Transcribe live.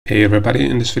Hey everybody,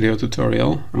 in this video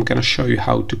tutorial I'm going to show you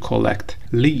how to collect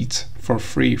leads for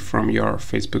free from your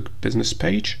Facebook business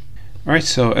page. Alright,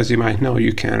 so as you might know,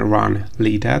 you can run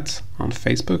lead ads on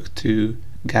Facebook to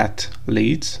get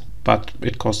leads, but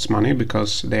it costs money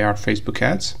because they are Facebook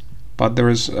ads. But there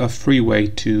is a free way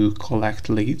to collect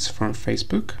leads from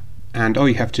Facebook, and all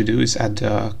you have to do is add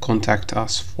the Contact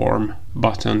Us form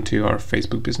button to your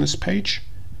Facebook business page.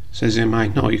 So as you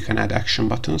might know, you can add action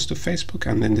buttons to Facebook,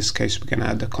 and in this case we can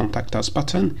add the Contact Us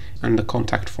button and the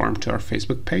contact form to our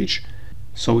Facebook page.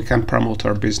 So we can promote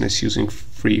our business using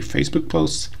free Facebook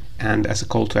posts, and as a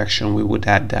call to action we would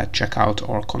add that checkout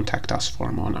or contact us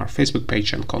form on our Facebook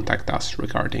page and contact us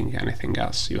regarding anything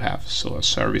else you have, so a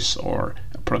service or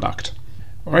a product.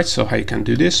 Alright, so how you can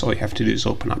do this, all you have to do is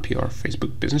open up your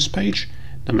Facebook business page,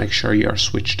 then make sure you are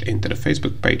switched into the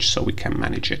Facebook page so we can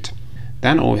manage it.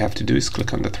 Then all we have to do is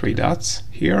click on the three dots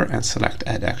here and select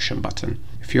Add Action Button.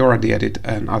 If you already added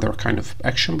another kind of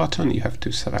action button, you have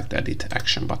to select Edit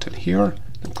Action Button here,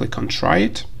 then click on Try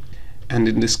It. And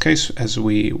in this case, as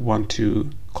we want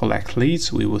to collect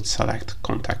leads, we would select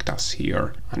Contact Us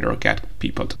here under Get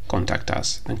People to Contact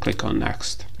Us, then click on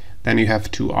Next. Then you have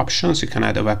two options. You can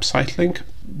add a website link,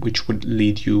 which would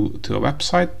lead you to a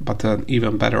website, but an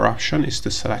even better option is to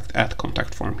select Add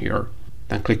Contact Form here,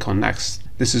 then click on Next.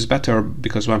 This is better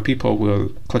because when people will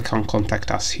click on Contact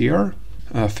Us here,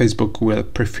 Facebook will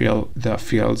pre-fill the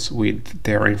fields with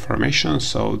their information,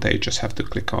 so they just have to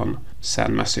click on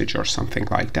Send Message or something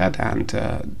like that,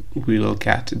 and we will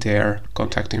get their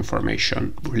contact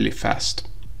information really fast.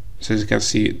 So as you can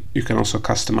see, you can also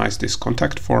customize this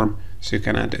contact form, so you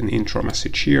can add an intro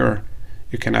message here.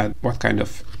 You can add what kind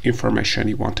of information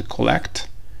you want to collect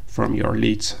from your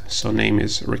leads, so name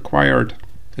is required.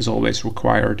 Is always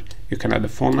required. You can add a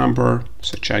phone number,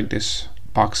 so check this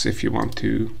box if you want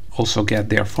to also get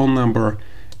their phone number,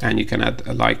 and you can add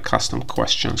like custom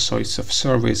questions, so it's a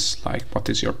service like what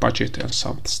is your budget and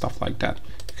some stuff like that.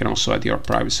 You can also add your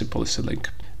privacy policy link.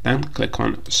 Then click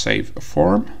on Save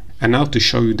Form, and now to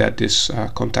show you that this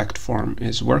contact form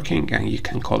is working and you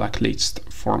can collect leads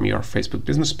from your Facebook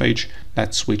business page,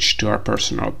 let's switch to our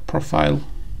personal profile.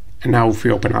 And now if we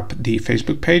open up the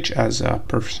Facebook page as a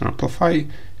personal profile,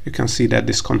 you can see that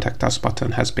this Contact Us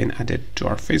button has been added to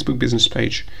our Facebook business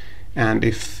page. And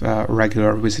if a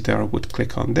regular visitor would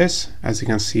click on this, as you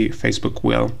can see, Facebook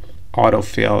will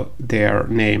autofill their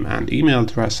name and email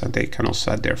address, and they can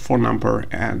also add their phone number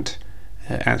and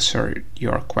answer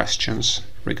your questions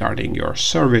regarding your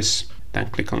service. Then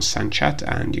click on Send Chat,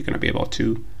 and you're going to be able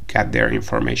to get their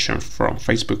information from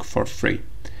Facebook for free.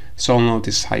 So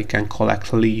notice how you can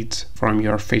collect leads from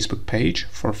your Facebook page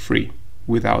for free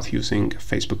without using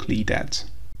Facebook lead ads.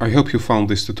 I hope you found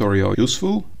this tutorial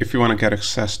useful. If you want to get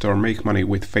access to or make money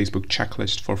with Facebook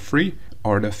checklist for free,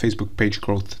 or the Facebook page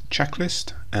growth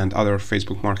checklist and other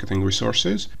Facebook marketing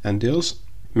resources and deals,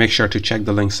 make sure to check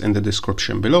the links in the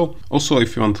description below. Also,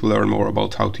 if you want to learn more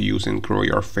about how to use and grow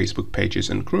your Facebook pages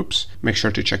and groups, make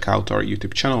sure to check out our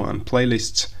YouTube channel and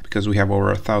playlists, because we have over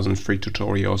 1,000 free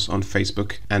tutorials on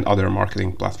Facebook and other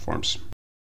marketing platforms.